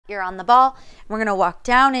You're on the ball. We're going to walk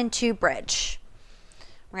down into bridge.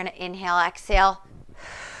 We're going to inhale, exhale,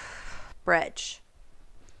 bridge.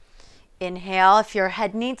 Inhale. If your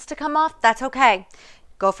head needs to come off, that's okay.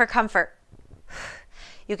 Go for comfort.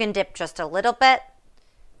 You can dip just a little bit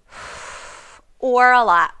or a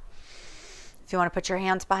lot. If you want to put your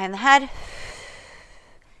hands behind the head,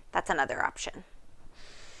 that's another option.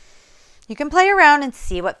 You can play around and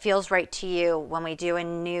see what feels right to you when we do a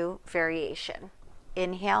new variation.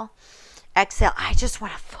 Inhale, exhale. I just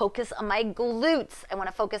want to focus on my glutes. I want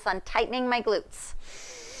to focus on tightening my glutes.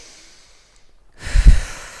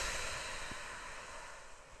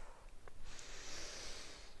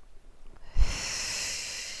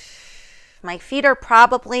 My feet are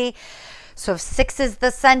probably, so if 6 is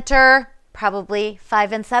the center, probably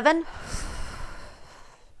 5 and 7.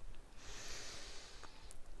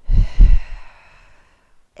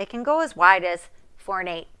 It can go as wide as 4 and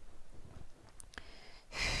 8.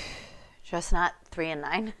 Just not 3 and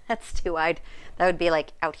 9. That's too wide. That would be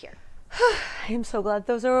like out here. I am so glad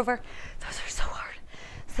those are over. Those are so hard.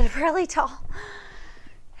 Sit up really tall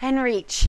and reach.